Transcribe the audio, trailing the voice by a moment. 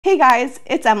Hey guys,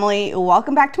 it's Emily.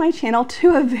 Welcome back to my channel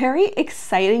to a very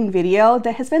exciting video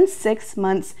that has been 6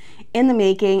 months in the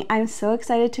making. I'm so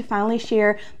excited to finally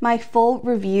share my full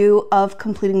review of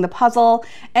completing the puzzle.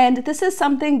 And this is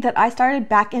something that I started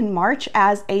back in March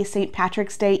as a St.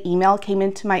 Patrick's Day email came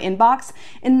into my inbox,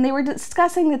 and they were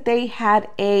discussing that they had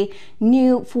a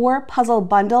new 4-puzzle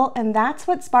bundle, and that's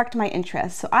what sparked my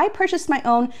interest. So I purchased my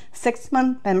own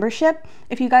 6-month membership.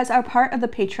 If you guys are part of the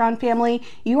Patreon family,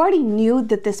 you already knew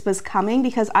that this was coming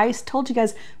because I told you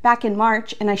guys back in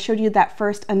March and I showed you that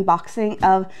first unboxing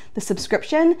of the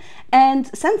subscription.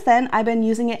 And since then, I've been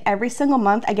using it every single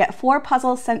month. I get 4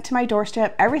 puzzles sent to my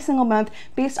doorstep every single month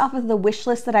based off of the wish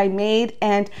list that I made.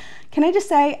 And can I just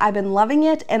say, I've been loving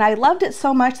it, and I loved it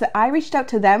so much that I reached out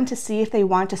to them to see if they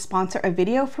want to sponsor a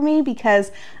video for me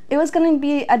because it was going to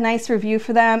be a nice review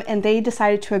for them, and they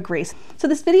decided to agree. So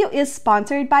this video is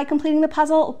sponsored by completing the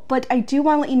puzzle, but I do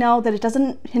want to let you know that it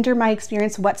doesn't hinder my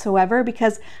experience whatsoever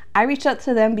because I reached out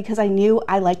to them because I knew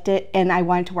I liked it and I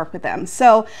wanted to work with them.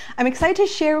 So I'm excited to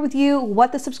share with you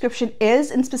what the subscription is,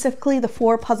 and specifically the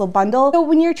 4-puzzle bundle. So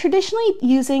when you're traditionally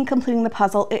using completing the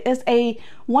puzzle, it is a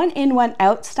one-in,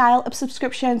 one-out style of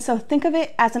subscription. So think of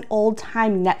it as an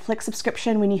old-time Netflix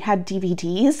subscription when you had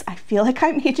DVDs. I feel like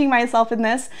I'm aging myself in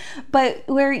this, but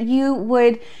where you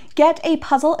would get a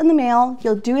puzzle in the mail,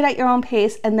 you'll do it at your own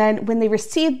pace, and then when they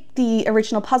receive the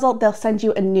original puzzle, they'll send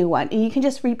you a new one. And you can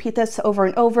just repeat this over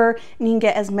and over, and you can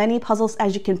get as many puzzles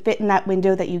as you can fit in that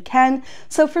window that you can.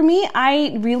 So for me,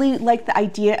 I really like the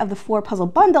idea of the 4-puzzle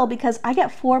bundle because I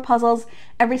get 4 puzzles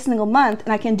every single month,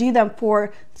 and I can do them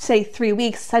for, say, 3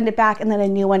 weeks, send it back, and then a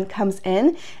new one comes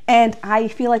in. And I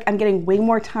feel like I'm getting way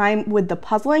more time with the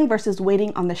puzzling versus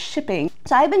waiting on the shipping.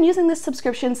 So I've been using this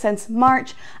subscription since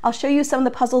March. I'll show you some of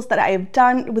the puzzles that I have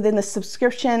done within the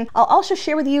subscription. I'll also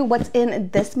share with you what's in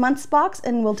this month's box,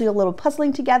 and we'll do a little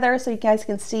puzzling together so you guys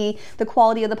can see the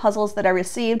quality of the puzzles that I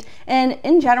received. And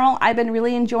in general, I've been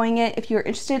really enjoying it. If you're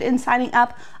interested in signing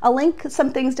up, I'll link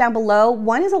some things down below.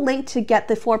 One is a link to get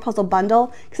the 4-puzzle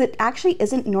bundle because it actually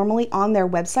isn't normally on their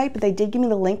website, but they did give me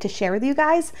the link to share with you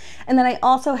guys. And then I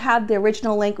also have the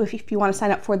original link if you want to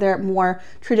sign up for their more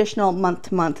traditional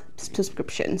month-to-month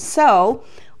subscription. So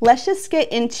let's just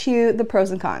get into the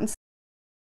pros and cons.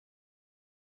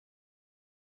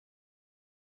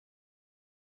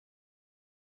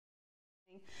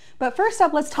 But first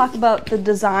up, let's talk about the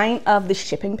design of the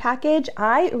shipping package.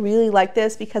 I really like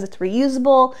this because it's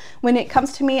reusable. When it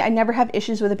comes to me, I never have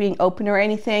issues with it being open or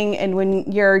anything. And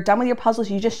when you're done with your puzzles,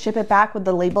 you just ship it back with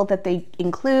the label that they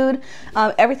include.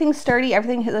 Everything's sturdy.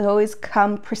 Everything has always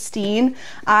come pristine.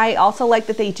 I also like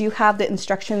that they do have the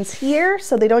instructions here,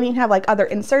 so they don't even have like other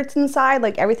inserts inside.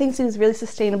 Like everything seems really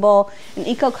sustainable and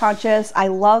eco-conscious. I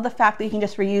love the fact that you can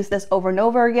just reuse this over and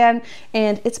over again.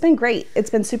 And it's been great. It's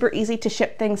been super easy to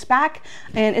ship things back,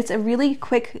 and it's a really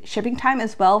quick shipping time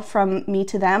as well from me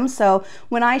to them. So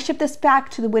when I ship this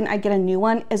back to when I get a new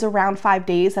one is around 5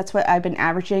 days. That's what I've been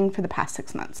averaging for the past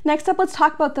 6 months. Next up, let's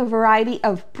talk about the variety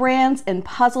of brands and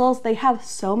puzzles. They have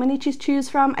so many to choose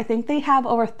from. I think they have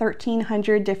over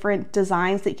 1,300 different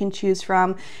designs that you can choose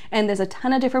from, and there's a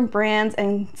ton of different brands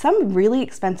and some really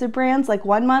expensive brands. Like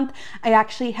one month I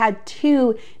actually had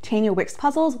 2 Tanya Wicks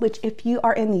puzzles, which if you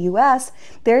are in the US,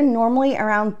 they're normally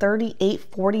around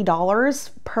 $38–40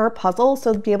 per puzzle,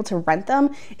 so to be able to rent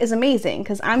them is amazing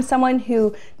because I'm someone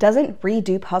who doesn't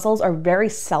redo puzzles, or very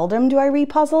seldom do I read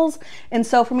puzzles, and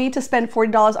so for me to spend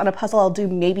 $40 on a puzzle I'll do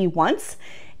maybe once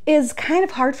is kind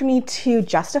of hard for me to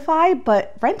justify,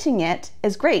 but renting it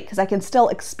is great because I can still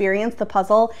experience the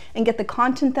puzzle and get the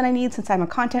content that I need since I'm a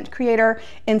content creator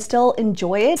and still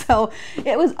enjoy it. So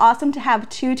it was awesome to have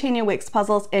 2 Tanya Wicks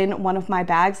puzzles in one of my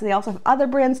bags. They also have other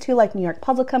brands too, like New York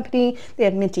Puzzle Company. They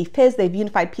have Minty Fizz, they have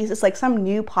Unified Pieces, like some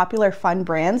new popular fun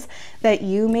brands that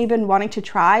you may have been wanting to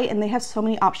try, and they have so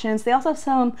many options. They also have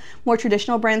some more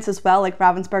traditional brands as well, like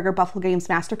Ravensburger, Buffalo Games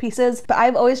Masterpieces. But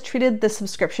I've always treated the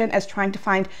subscription as trying to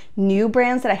find new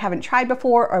brands that I haven't tried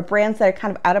before, or brands that are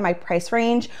kind of out of my price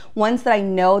range, ones that I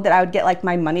know that I would get like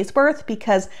my money's worth,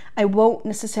 because I won't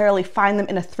necessarily find them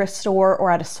in a thrift store or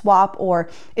at a swap, or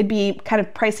it'd be kind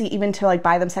of pricey even to like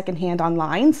buy them secondhand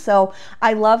online. So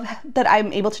I love that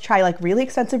I'm able to try like really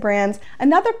expensive brands.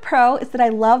 Another pro is that I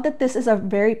love that this is a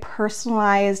very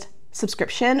personalized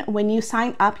subscription. When you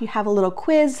sign up, you have a little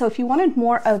quiz. So if you wanted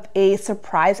more of a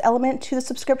surprise element to the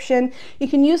subscription, you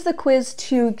can use the quiz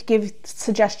to give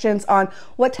suggestions on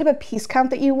what type of piece count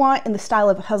that you want and the style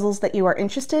of puzzles that you are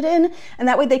interested in. And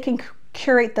that way they can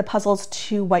curate the puzzles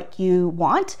to what you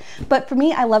want. But for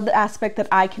me, I love the aspect that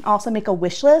I can also make a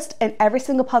wish list, and every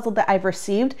single puzzle that I've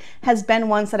received has been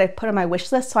ones that I've put on my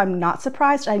wish list, so I'm not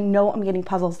surprised. I know I'm getting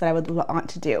puzzles that I would want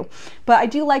to do. But I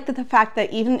do like the fact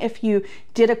that even if you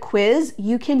did a quiz,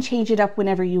 you can change it up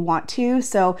whenever you want to.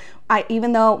 So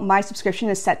even though my subscription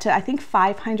is set to, I think,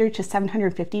 500 to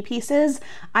 750 pieces,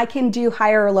 I can do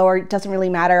higher or lower, it doesn't really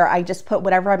matter. I just put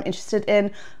whatever I'm interested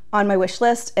in on my wish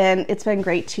list, and it's been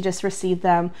great to just receive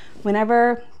them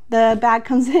whenever the bag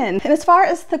comes in. And as far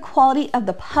as the quality of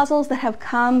the puzzles that have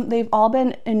come, they've all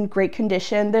been in great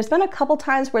condition. There's been a couple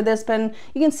times where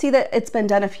you can see that it's been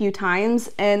done a few times,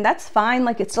 and that's fine.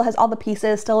 Like, it still has all the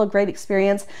pieces, still a great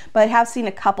experience, but I have seen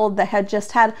a couple that had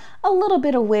just had a little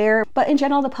bit of wear. But in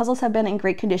general, the puzzles have been in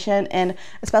great condition, and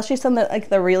especially some of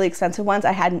the really expensive ones,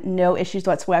 I had no issues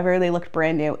whatsoever. They looked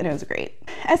brand new, and it was great.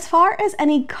 As far as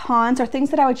any cons or things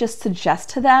that I would just suggest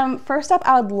to them, first up,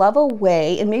 I would love a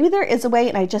way, and maybe there is a way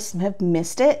and I just have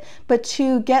missed it, but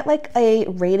to get like a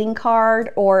rating card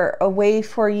or a way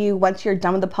for you, once you're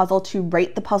done with the puzzle, to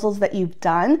rate the puzzles that you've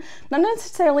done. Not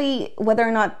necessarily whether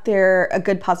or not they're a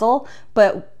good puzzle,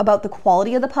 but about the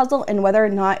quality of the puzzle and whether or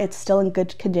not it's still in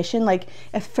good condition. Like,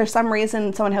 if for some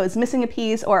reason someone was missing a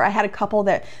piece, or I had a couple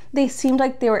that they seemed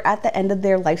like they were at the end of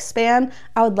their lifespan,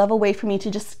 I would love a way for me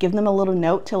to just give them a little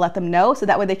note to let them know, so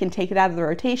that way they can take it out of the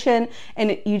rotation,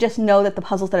 and you just know that the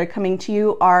puzzles that are coming to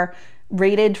you are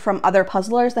rated from other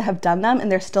puzzlers that have done them and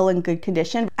they're still in good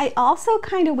condition. I also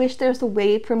kind of wish there's a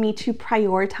way for me to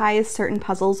prioritize certain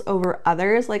puzzles over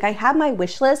others. Like, I have my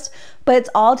wish list, but it's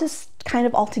all just kind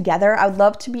of all together. I would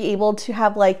love to be able to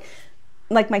have like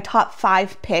my top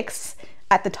 5 picks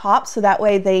at the top, so that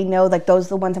way they know like those are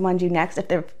the ones I want to do next, if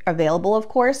they're available, of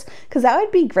course, because that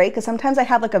would be great. Because sometimes I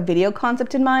have like a video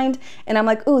concept in mind and I'm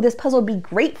like, oh, this puzzle would be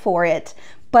great for it,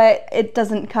 but it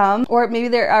doesn't come. Or maybe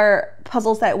there are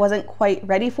puzzles that I wasn't quite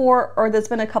ready for, or there's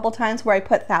been a couple times where I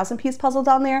put 1,000-piece puzzles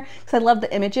on there because I love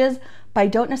the images, but I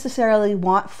don't necessarily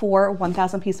want 4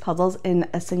 1,000-piece puzzles in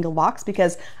a single box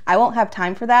because I won't have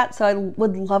time for that. So I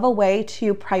would love a way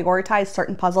to prioritize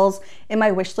certain puzzles in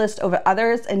my wish list over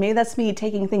others, and maybe that's me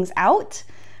taking things out.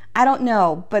 I don't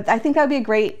know, but I think that would be a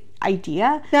great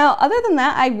idea. Now, other than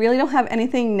that, I really don't have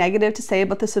anything negative to say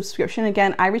about the subscription.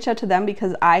 Again, I reached out to them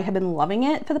because I have been loving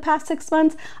it for the past 6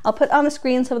 months. I'll put on the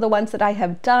screen some of the ones that I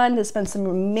have done. There's been some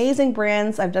amazing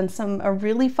brands. I've done some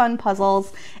really fun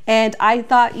puzzles, and I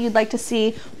thought you'd like to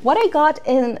see what I got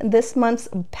in this month's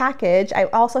package. I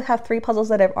also have 3 puzzles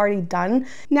that I've already done.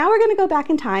 Now we're gonna go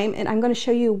back in time, and I'm gonna show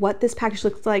you what this package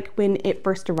looks like when it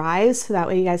first arrives, so that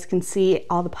way you guys can see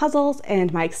all the puzzles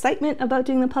and my excitement about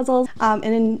doing the puzzles.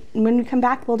 And when we come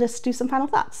back, we'll just do some final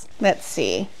thoughts. Let's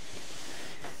see.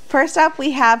 First up,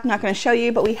 we have, not going to show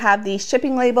you, but we have the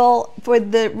shipping label. For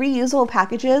the reusable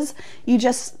packages, you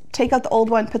just take out the old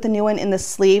one, put the new one in the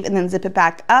sleeve, and then zip it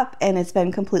back up, and it's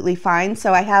been completely fine.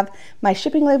 So I have my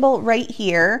shipping label right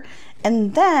here,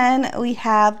 and then we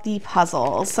have the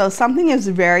puzzles. So something is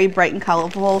very bright and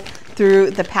colorful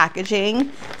through the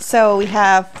packaging. So we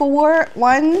have 4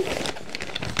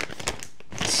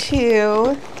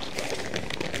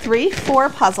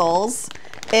 puzzles,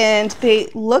 and they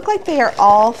look like they are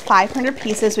all 500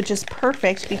 pieces, which is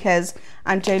perfect because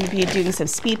I'm going to be doing some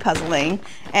speed puzzling.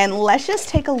 And let's just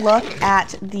take a look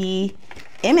at the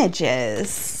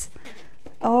images.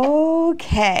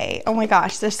 Okay, oh my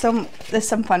gosh, there's some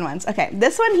fun ones. Okay,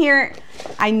 this one here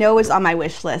I know is on my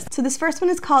wish list. So this first one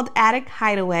is called Attic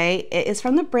Hideaway. It is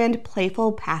from the brand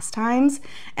Playful Pastimes,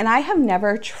 and I have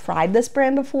never tried this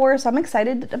brand before, so I'm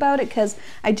excited about it because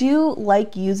I do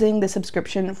like using the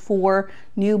subscription for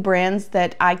new brands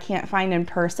that I can't find in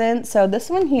person. So this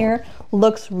one here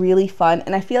looks really fun,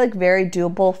 and I feel like very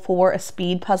doable for a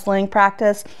speed puzzling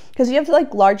practice because you have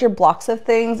like larger blocks of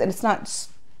things and it's not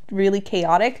really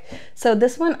chaotic. So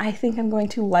this one I think I'm going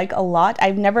to like a lot.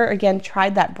 I've never again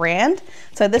tried that brand,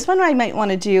 so this one I might want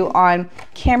to do on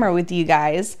camera with you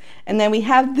guys. And then we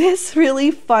have this really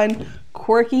fun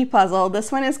quirky puzzle.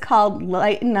 This one is called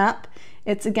Lighten Up.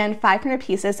 It's again 500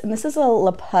 pieces, and this is a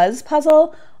La Puz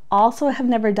puzzle. Also have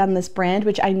never done this brand,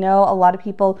 which I know a lot of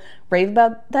people rave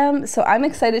about them, so I'm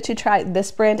excited to try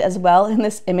this brand as well. In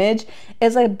this image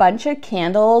is a bunch of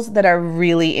candles that are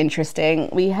really interesting.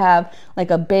 We have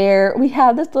like a bear, we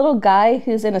have this little guy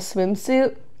who's in a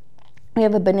swimsuit, we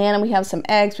have a banana, we have some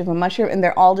eggs, we have a mushroom, and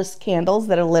they're all just candles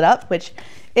that are lit up, which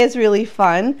is really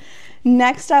fun.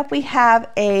 Next up, we have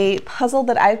a puzzle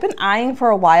that I've been eyeing for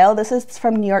a while. This is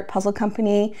from New York Puzzle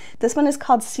Company. This one is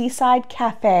called Seaside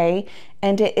Cafe,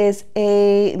 and it is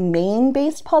a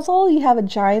Maine-based puzzle. You have a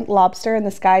giant lobster and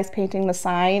this guy's painting the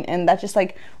sign, and that just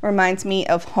like reminds me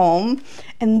of home.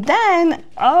 And then,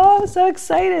 oh, I'm so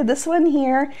excited. This one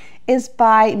here is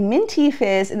by Minty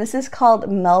Fizz, and this is called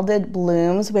Melded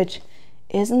Blooms, which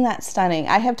isn't that stunning?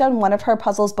 I have done one of her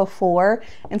puzzles before,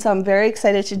 and so I'm very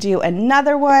excited to do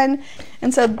another one.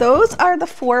 And so those are the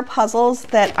 4 puzzles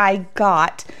that I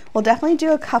got. We'll definitely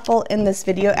do a couple in this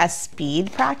video as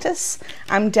speed practice.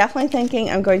 I'm definitely thinking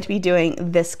I'm going to be doing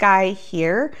this guy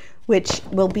here, which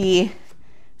will be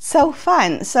so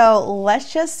fun. So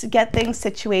let's just get things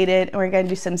situated, and we're going to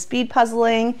do some speed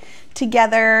puzzling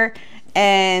together,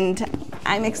 and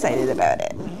I'm excited about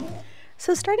it.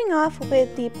 So starting off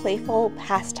with the Playful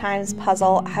Pastimes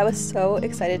puzzle, I was so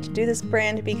excited to do this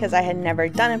brand because I had never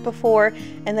done it before,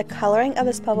 and the coloring of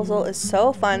this puzzle is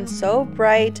so fun, so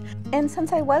bright. And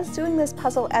since I was doing this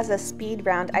puzzle as a speed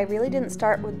round, I really didn't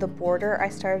start with the border. I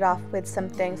started off with some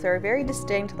things that were very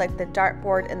distinct, like the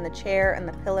dartboard and the chair and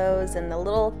the pillows and the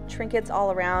little trinkets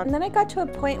all around. And then I got to a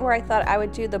point where I thought I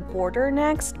would do the border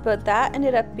next, but that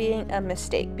ended up being a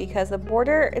mistake because the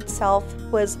border itself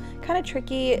was kind of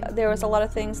tricky. There was a lot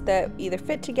of things that either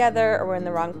fit together or were in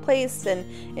the wrong place, and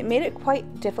it made it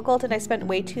quite difficult, and I spent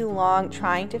way too long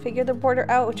trying to figure the border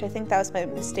out, which I think that was my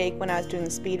mistake when I was doing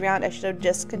the speed round. I should have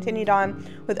just continued on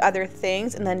with other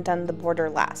things and then done the border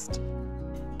last.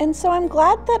 And so I'm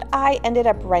glad that I ended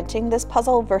up renting this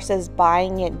puzzle versus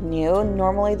buying it new.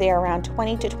 Normally they are around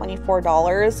 $20 to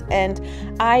 $24, and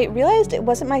I realized it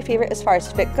wasn't my favorite as far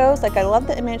as fit goes. Like, I love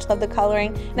the image, love the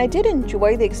coloring, and I did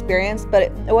enjoy the experience, but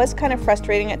it was kind of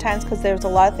frustrating at times because there was a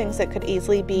lot of things that could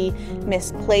easily be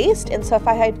misplaced. And so if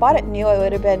I had bought it new, I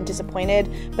would have been disappointed.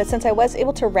 But since I was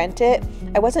able to rent it,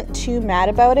 I wasn't too mad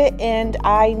about it, and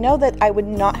I know that I would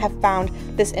not have found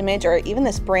this image or even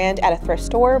this brand at a thrift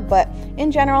store, but in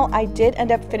general, I did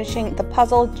end up finishing the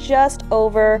puzzle just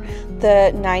over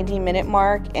the 90-minute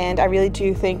mark, and I really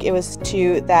do think it was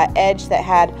to that edge that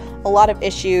had a lot of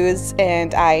issues,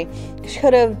 and I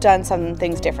could have done some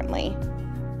things differently.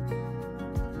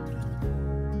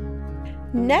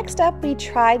 Next up, we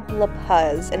tried La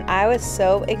Puz, and I was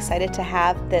so excited to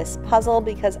have this puzzle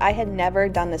because I had never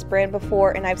done this brand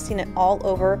before, and I've seen it all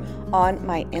over on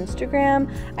my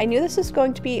Instagram. I knew this was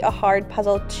going to be a hard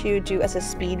puzzle to do as a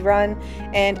speed run,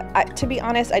 and to be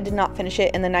honest, I did not finish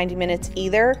it in the 90 minutes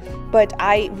either, but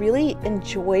I really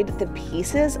enjoyed the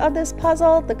pieces of this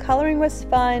puzzle. The coloring was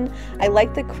fun. I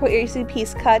liked the crazy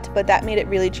piece cut, but that made it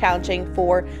really challenging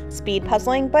for speed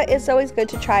puzzling. But it's always good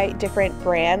to try different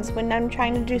brands when I'm trying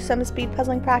to do some speed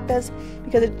puzzling practice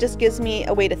because it just gives me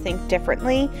a way to think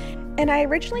differently. And I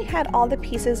originally had all the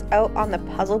pieces out on the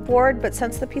puzzle board, but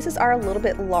since the pieces are a little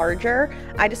bit larger,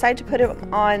 I decided to put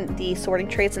them on the sorting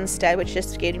trays instead, which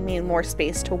just gave me more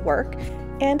space to work.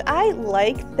 And I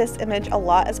like this image a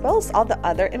lot, as well as all the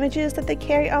other images that they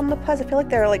carry on La Puz. I feel like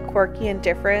they're like quirky and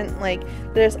different. Like,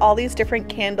 there's all these different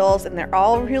candles and they're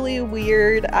all really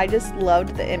weird. I just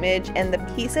loved the image, and the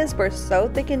pieces were so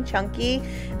thick and chunky.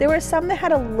 There were some that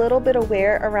had a little bit of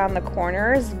wear around the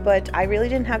corners, but I really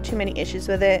didn't have too many issues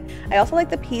with it. I also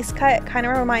like the piece cut. It kind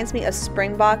of reminds me of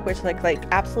Springbok, which is like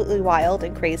absolutely wild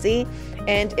and crazy.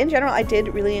 And in general, I did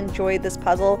really enjoy this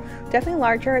puzzle. Definitely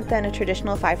larger than a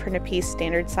traditional 500 piece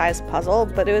standard size puzzle,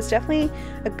 but it was definitely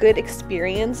a good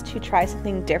experience to try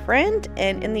something different,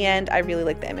 and in the end I really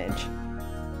liked the image.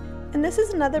 And this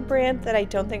is another brand that I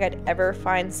don't think I'd ever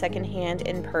find secondhand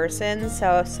in person, so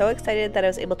I was so excited that I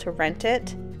was able to rent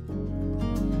it.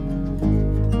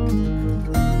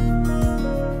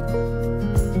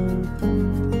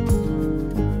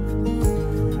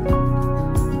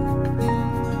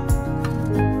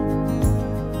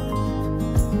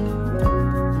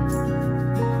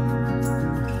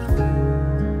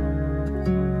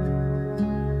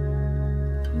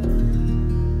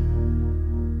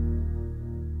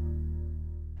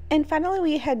 And finally,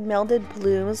 we had Melded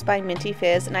Blooms by Minty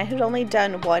Fizz, and I had only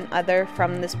done one other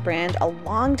from this brand a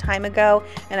long time ago,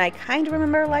 and I kind of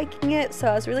remember liking it, so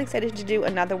I was really excited to do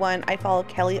another one. I follow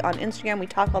Kelly on Instagram, we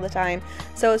talk all the time,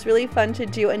 so it was really fun to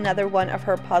do another one of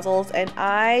her puzzles, and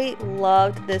I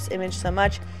loved this image so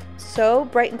much. so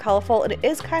bright and colorful, and it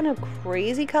is kind of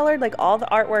crazy colored. Like all the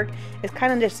artwork is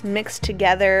kind of just mixed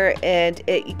together, and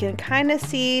you can kind of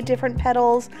see different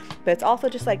petals, but it's also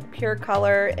just like pure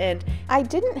color. And I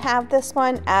didn't have this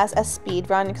one as a speed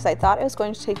run because I thought it was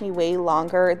going to take me way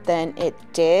longer than it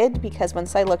did, because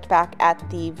once I looked back at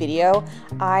the video,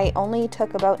 I only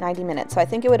took about 90 minutes. So I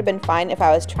think it would have been fine if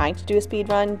I was trying to do a speed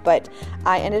run, but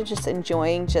I ended up just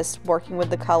enjoying just working with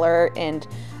the color, and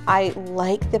I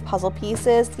like the puzzle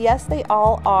pieces. Yes, they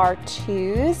all are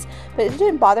 2s, but it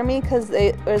didn't bother me because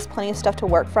there was plenty of stuff to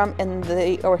work from, and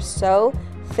they are so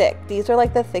thick. These are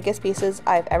like the thickest pieces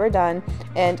I've ever done,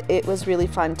 and it was really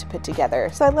fun to put together.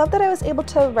 So I love that I was able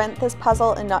to rent this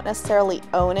puzzle and not necessarily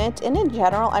own it. And in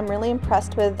general, I'm really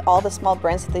impressed with all the small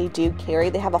brands that they do carry.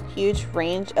 They have a huge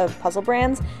range of puzzle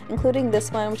brands, including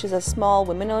this one, which is a small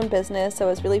women-owned business. So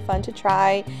it's really fun to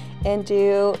try and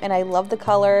do, and I love the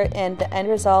color, and the end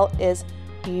result is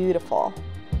beautiful.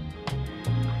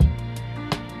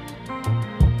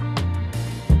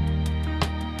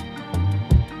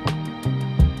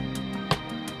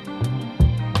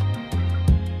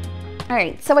 All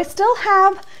right, so I still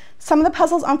have some of the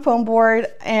puzzles on foam board,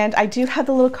 and I do have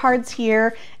the little cards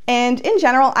here. And in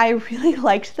general, I really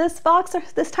liked this box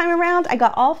this time around. I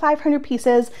got all 500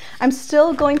 pieces. I'm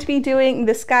still going to be doing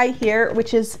this guy here,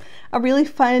 which is a really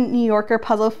fun New Yorker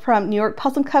puzzle from New York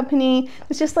Puzzle Company.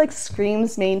 It just like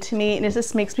screams Maine to me, and it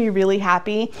just makes me really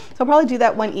happy. So I'll probably do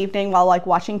that one evening while like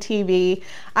watching TV.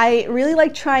 I really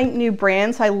like trying new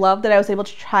brands, so I love that I was able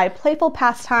to try Playful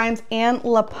Pastimes and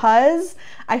La Puz.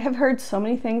 I have heard so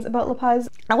many things about La Puz.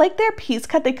 I like their piece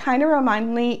cut. They kind of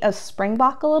remind me of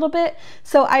Springbok a little bit.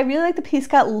 So I really like the piece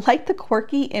cut, like the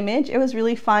quirky image. It was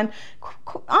really fun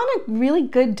on a really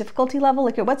good difficulty level.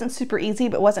 Like it wasn't super easy,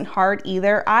 but it wasn't hard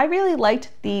either. I really liked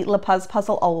the La Puz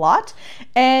puzzle a lot,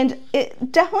 and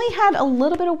it definitely had a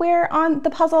little bit of wear on the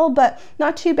puzzle, but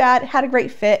not too bad. It had a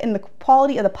great fit, and the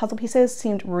quality of the puzzle pieces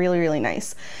seemed really, really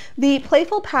nice. The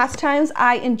Playful Pastimes,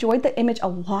 I enjoyed the image a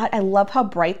lot. I love how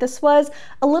bright this was.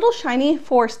 A little shiny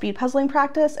for speed puzzling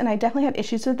practice, and I definitely had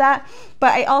issues with that,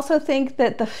 but I also think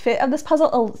that the fit of this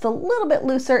puzzle is a little bit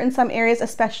looser in some areas,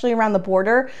 especially around the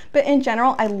border, but in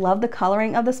general, I love the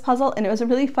coloring of this puzzle, and it was a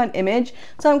really fun image.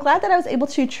 So I'm glad that I was able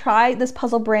to try this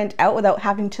puzzle brand out without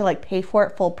having to like pay for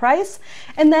it full price.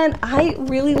 And then I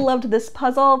really loved this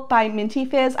puzzle by Minty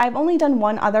Fizz. I've only done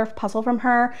one other puzzle from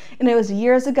her, and it was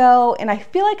years ago, and I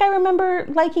feel like I remember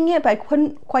liking it, but I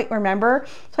couldn't quite remember.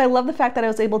 So I love the fact that I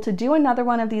was able to do another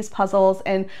one of these puzzles,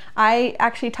 and I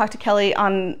actually talked to Kelly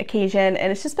on occasion,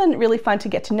 and it's just been really fun to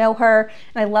get to know her,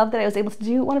 and I love that I was able to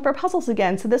do one of her puzzles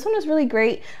again. So this one was really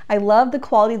great. I love the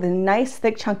quality, the nice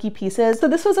thick chunky pieces. So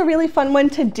this was a really fun one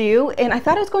to do, and I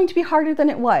thought it was going to be harder than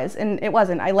it was, and it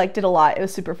wasn't. I liked it a lot. It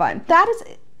was super fun. That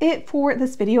is it for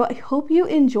this video. I hope you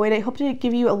enjoyed it. I hope to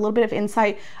give you a little bit of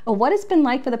insight of what it's been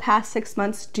like for the past 6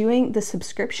 months doing the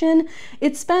subscription.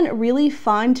 It's been really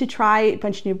fun to try a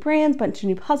bunch of new brands, a bunch of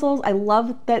new puzzles. I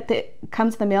love that it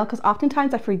comes in the mail, because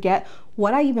oftentimes I forget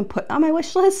what I even put on my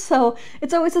wish list. So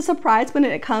it's always a surprise when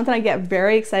it comes, and I get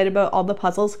very excited about all the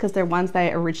puzzles because they're ones that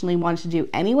I originally wanted to do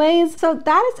anyways. So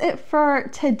that is it for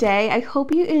today. I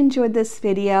hope you enjoyed this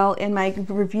video and my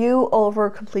review over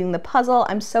completing the puzzle.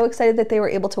 I'm so excited that they were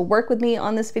able to work with me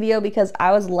on this video because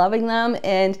I was loving them,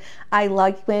 and I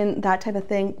like when that type of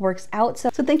thing works out. So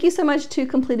thank you so much to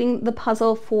Completing the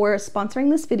Puzzle for sponsoring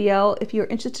this video. If you're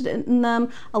interested in them,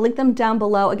 I'll link them down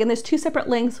below. Again, there's 2 separate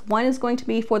links. One is going to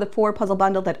be for the 4 puzzle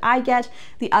bundle that I get.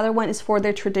 The other one is for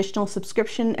their traditional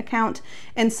subscription account.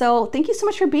 And so thank you so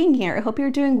much for being here. I hope you're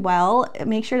doing well.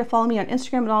 Make sure to follow me on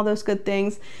Instagram and all those good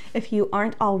things if you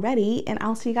aren't already, and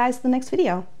I'll see you guys in the next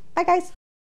video. Bye guys.